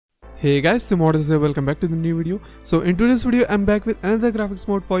Hey guys, Esports here, welcome back to the new video. So in today's video, I'm back with another graphics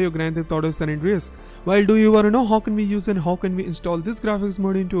mode for your Grand Theft Auto San Andreas. Well, do you want to know how can we use and how can we install this graphics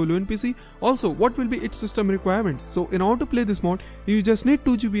mode into a low-end PC? Also, what will be its system requirements? So in order to play this mode, you just need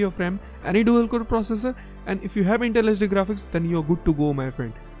 2 GB of RAM, any dual core processor, and if you have Intel HD graphics, then you're good to go, my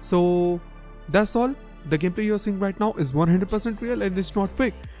friend. So that's all. The gameplay you're seeing right now is 100% real and it's not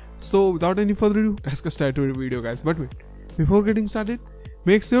fake. So without any further ado, let's get started with the video, guys. But wait, before getting started,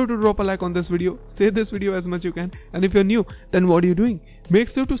 make sure to drop a like on this video, share this video as much you can, and if you're new, then what are you doing? Make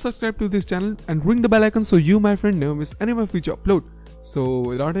sure to subscribe to this channel and ring the bell icon so you, my friend, never miss any of my future upload. So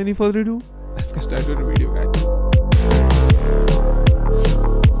without any further ado, let's get started with the video, guys.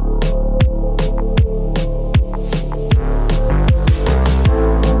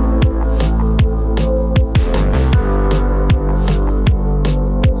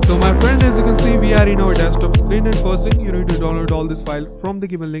 So my friend, as you can see, we are in our desktop screen, and first thing you need to download all this file from the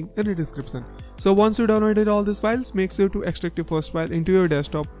given link in the description. So once you downloaded all these files, make sure to extract your first file into your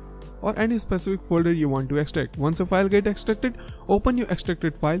desktop or any specific folder you want to extract. Once a file gets extracted, open your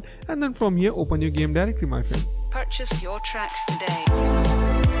extracted file, and then from here open your game directory, my friend. Purchase your tracks today.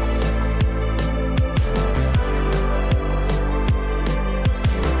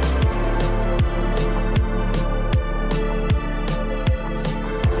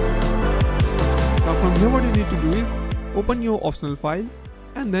 From here, what you need to do is open your optional file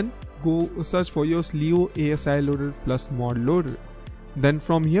and then go search for your Leo ASI loader plus mod loader. Then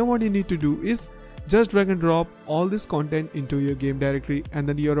from here, what you need to do is just drag and drop all this content into your game directory, and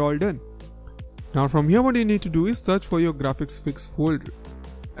then you're all done. Now from here, what you need to do is search for your graphics fix folder,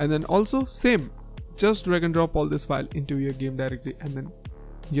 and then also same, just drag and drop all this file into your game directory, and then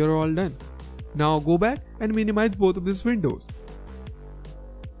you're all done. Now go back and minimize both of these windows.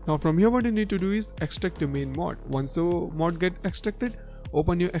 Now from here, what you need to do is extract your main mod. Once the mod get extracted,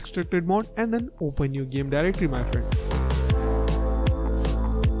 open your extracted mod and then open your game directory, my friend.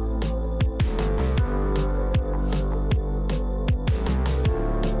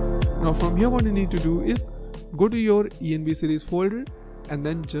 Now from here, what you need to do is go to your ENB series folder and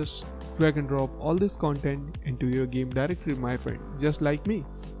then just drag and drop all this content into your game directory, my friend, just like me.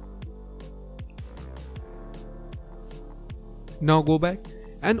 Now go back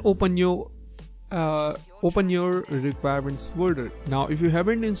and open your requirements folder. Now if you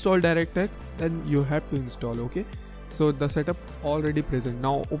haven't installed DirectX, then you have to install, okay? So the setup already present.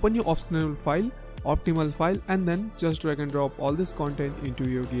 Now open your optional file, optimal file, and then just drag and drop all this content into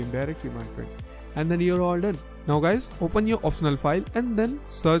your game directory, my friend, and then you're all done. Now guys, open your optional file and then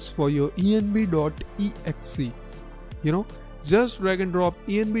search for your env.exe. Just drag and drop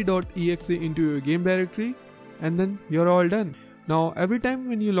env.exe into your game directory, and then you're all done. Now every time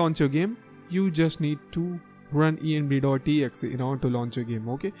when you launch your game, you just need to run env.exe in order to launch your game,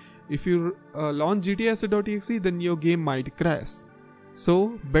 okay? If you launch GTA.exe, then your game might crash.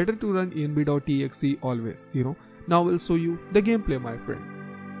 So better to run env.exe always, Now we'll show you the gameplay, my friend.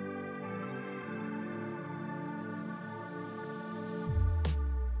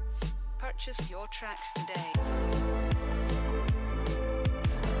 Purchase your tracks today.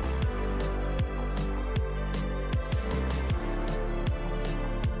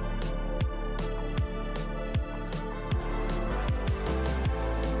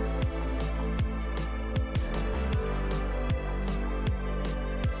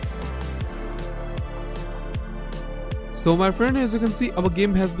 So my friend, as you can see, our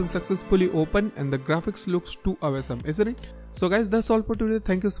game has been successfully opened and the graphics looks too awesome, isn't it? So guys, that's all for today.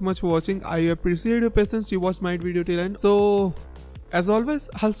 Thank you so much for watching. I appreciate your patience. You watched my video till end. So as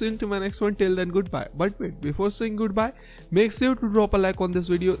always, I'll see you into my next one. Till then, goodbye. But wait, before saying goodbye, make sure to drop a like on this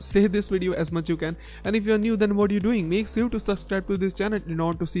video, share this video as much you can, and if you're new, then what are you doing? Make sure to subscribe to this channel in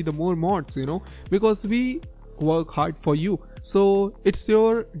order to see the more mods, because we work hard for you. So it's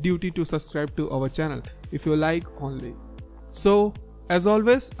your duty to subscribe to our channel if you like only. So as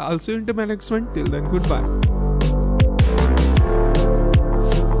always, I'll see you into my next one. Till then, goodbye.